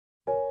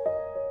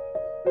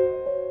I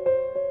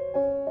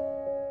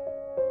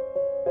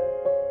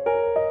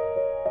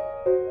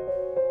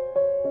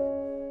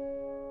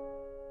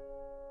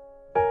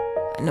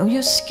know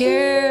you're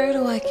scared,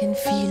 oh I can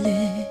feel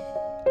it.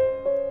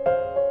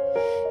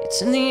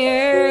 It's in the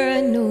air,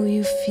 I know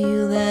you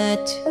feel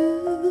that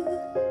too.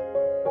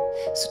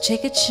 So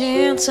take a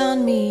chance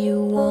on me,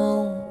 you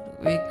won't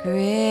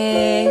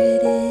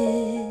regret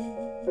it,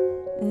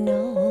 no.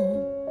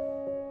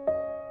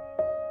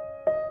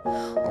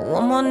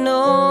 One more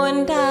no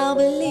and I'll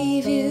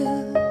believe you.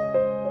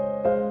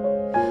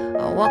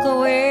 I'll walk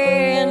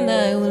away and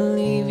I will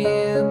leave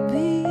you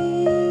be.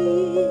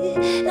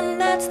 And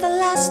that's the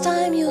last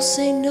time you'll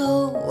say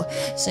no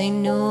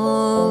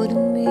to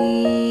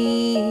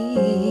me.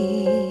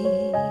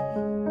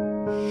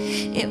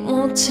 It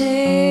won't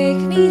take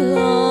me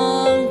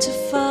long to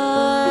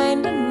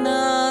find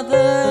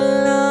another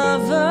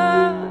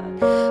lover,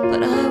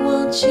 but I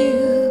want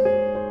you.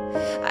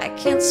 I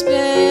can't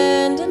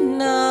spend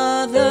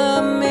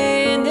another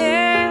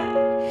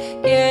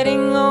minute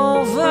getting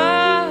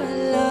over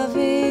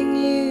loving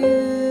you.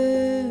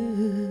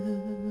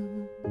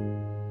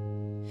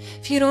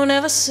 If you don't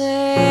ever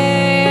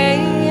say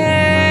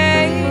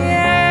yeah,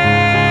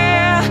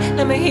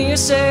 let me hear you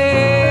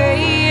say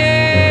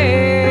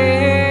yeah.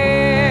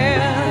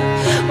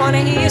 Wanna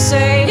hear you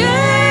say yeah,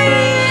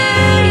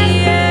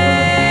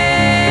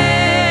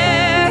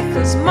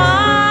 'cause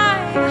my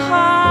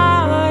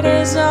heart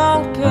is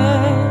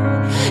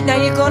open. Now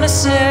you're gonna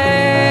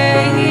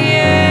say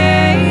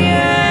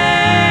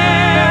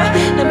yeah,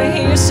 let me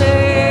hear you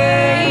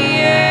say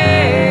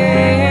yeah.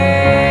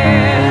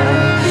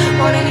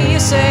 Wanna hear you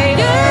say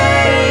yeah,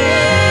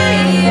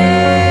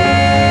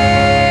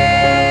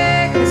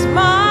 'cause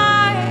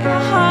my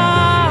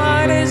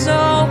heart is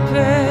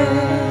open.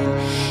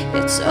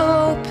 It's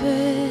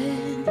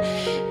open,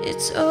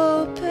 it's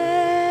open,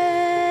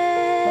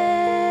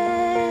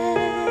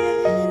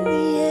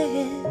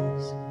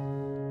 yes.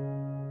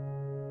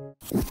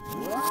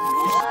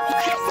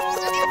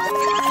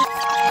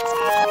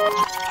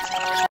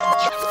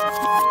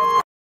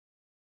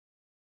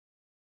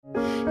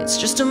 It's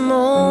just a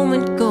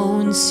moment, go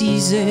and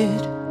seize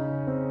it.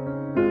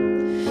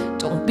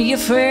 Don't be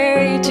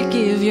afraid to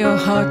give your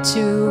heart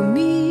to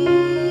me.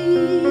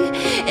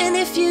 And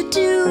if you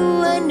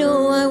do, I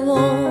know I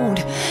won't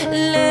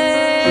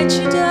let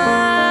you down.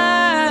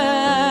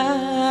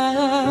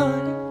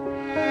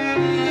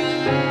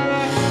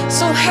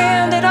 So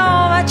hand it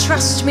over,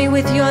 trust me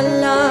with your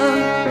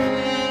love,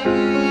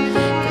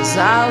 'cause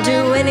I'll do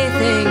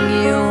anything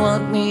you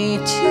want me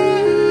to.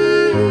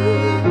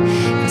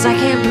 'Cause I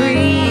can't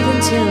breathe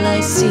until I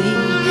see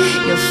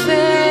your face.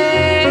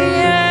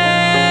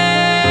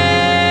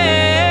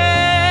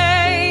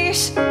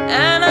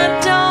 And I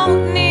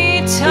don't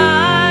need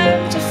time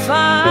to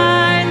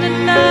find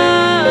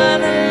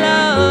another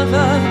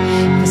lover,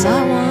 'cause I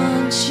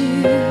want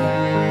you.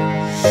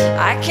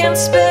 I can't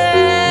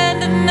spend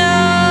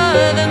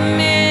another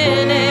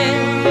minute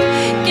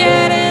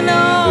getting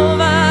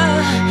over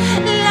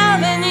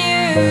loving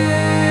you.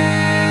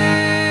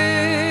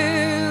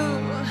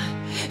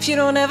 If you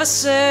don't ever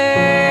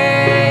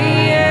say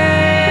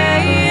yeah,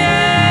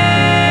 yeah,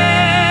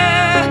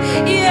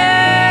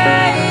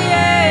 yeah,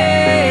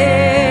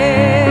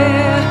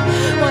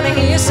 wanna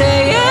hear you say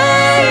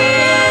yeah,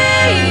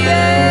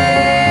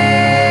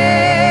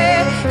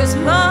 'cause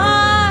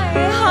my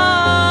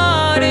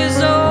heart is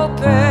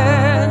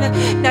open.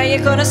 Now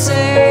you're gonna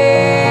say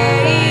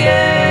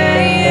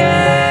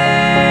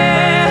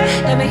yeah,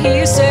 let me hear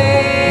you say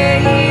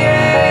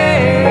yeah.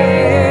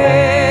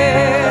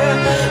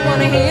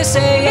 Wanna hear you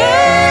say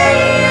yeah,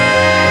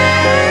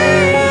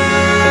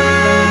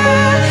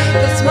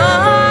 'cause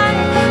my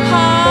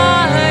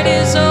heart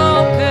is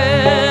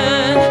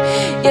open.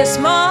 Yes,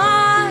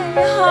 my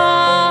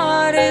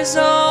heart is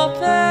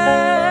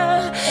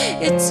open.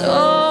 It's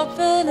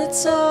open,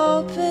 it's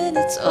open,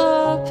 it's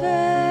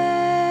open.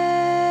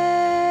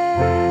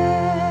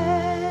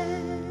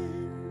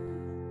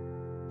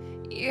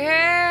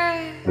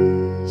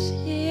 Yes,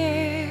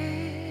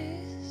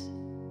 yes,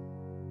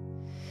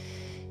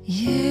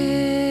 yes.